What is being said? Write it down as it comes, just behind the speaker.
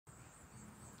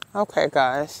Okay,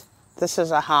 guys, this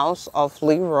is a house off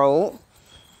Lee Road.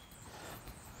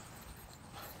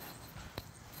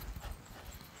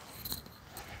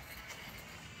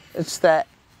 It's the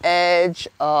edge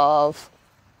of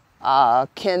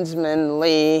Kinsman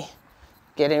Lee,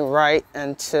 getting right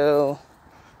into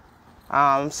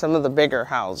some of the bigger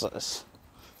houses.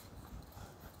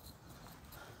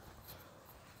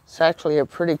 It's actually a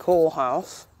pretty cool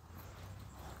house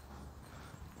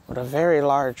with a very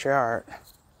large yard.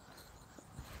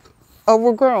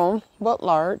 Overgrown, but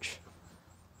large.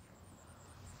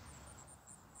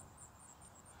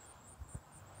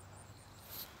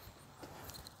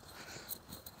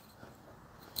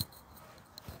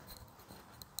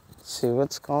 Let's see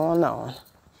what's going on.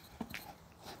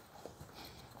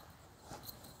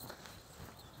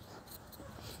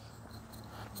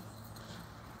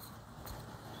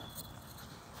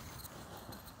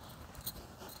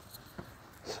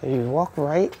 So you walk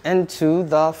right into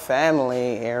the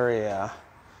family area.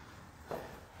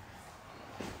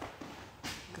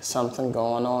 Got something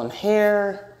going on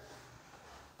here.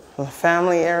 For the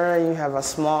family area, you have a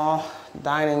small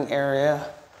dining area.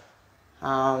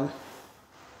 How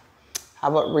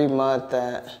about remud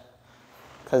that?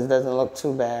 Because it doesn't look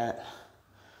too bad.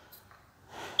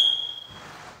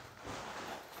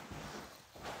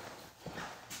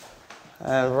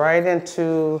 And right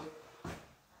into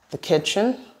the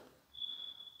kitchen.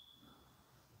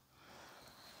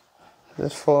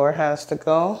 This floor has to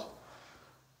go.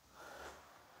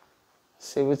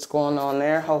 See what's going on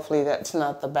there. Hopefully that's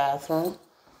not the bathroom.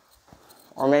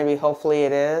 Or maybe hopefully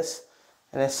it is.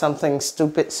 And it's something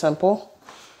stupid simple.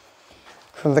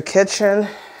 From the kitchen,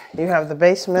 you have the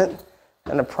basement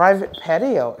and a private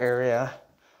patio area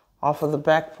off of the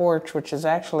back porch, which is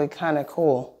actually kind of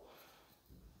cool.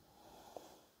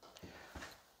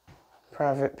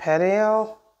 Private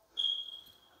patio.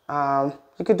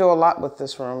 You could do a lot with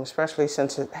this room, especially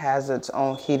since it has its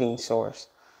own heating source.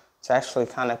 It's actually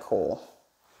kind of cool.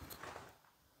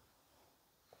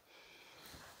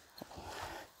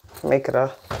 Make it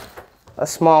a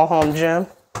small home gym.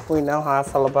 We know how I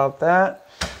feel about that.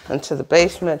 Into the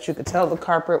basement, you could tell the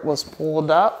carpet was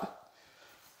pulled up.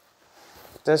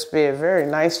 This be a very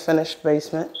nice finished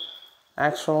basement,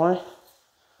 actually.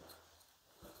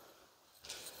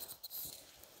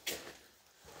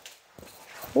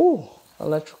 Ooh,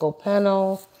 electrical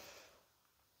panel,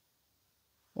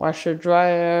 washer,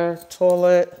 dryer,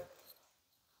 toilet.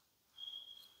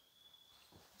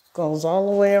 Goes all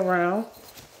the way around.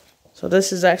 So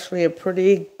this is actually a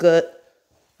pretty good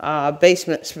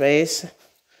basement space.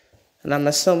 And I'm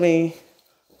assuming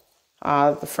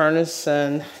the furnace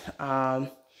and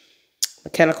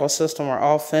mechanical system are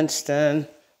all fenced in,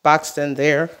 boxed in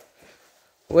there,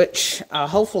 which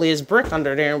hopefully is brick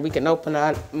under there and we can open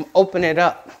it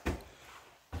up.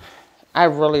 I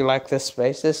really like this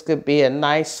space. This could be a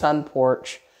nice sun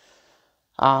porch.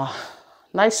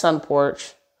 Nice sun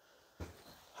porch.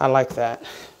 I like that.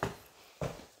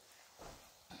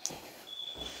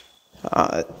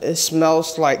 It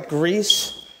smells like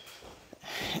grease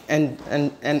and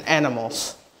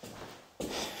animals.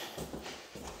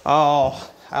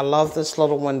 Oh, I love this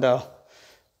little window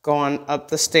going up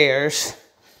the stairs.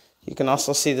 You can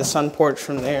also see the sun porch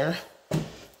from there.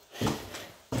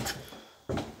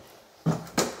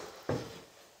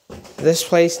 This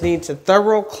place needs a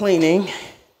thorough cleaning.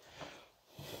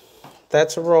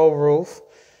 That's a roll roof.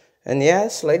 And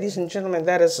yes, ladies and gentlemen,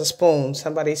 that is a spoon.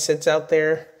 Somebody sits out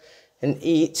there and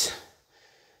eats.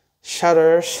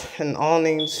 Shutters and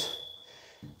awnings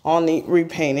all need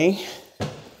repainting.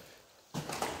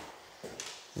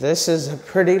 This is a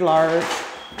pretty large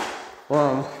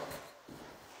room.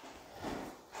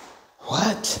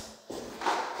 What?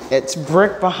 It's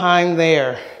brick behind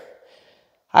there.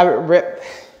 I would rip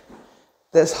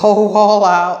this whole wall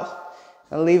out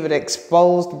and leave it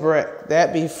exposed brick.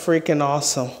 That'd be freaking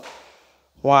awesome.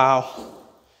 Wow.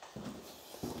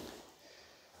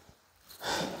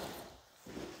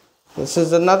 This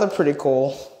is another pretty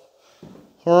cool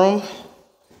room.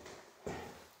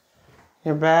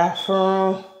 Your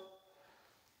bathroom.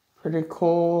 Pretty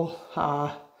cool.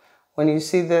 When you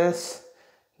see this,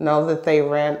 know that they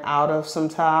ran out of some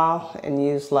tile and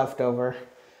used leftover.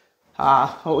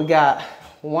 What we got?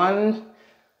 1,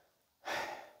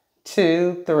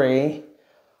 2, 3,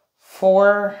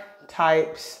 4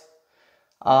 types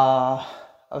of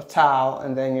tile,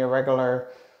 and then your regular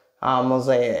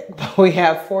mosaic. But we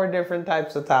have 4 different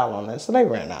types of tile on this, so they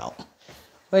ran out,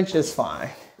 which is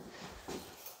fine.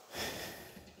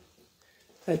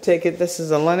 I take it this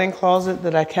is a linen closet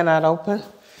that I cannot open.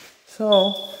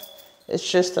 So it's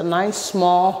just a nice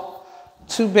small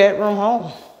 2-bedroom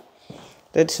home.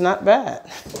 It's not bad.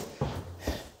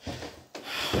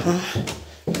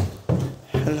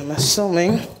 And I'm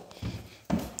assuming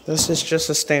this is just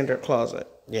a standard closet.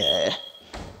 Yeah.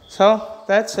 So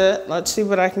that's it. Let's see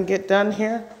what I can get done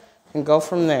here and go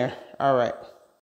from there. All right.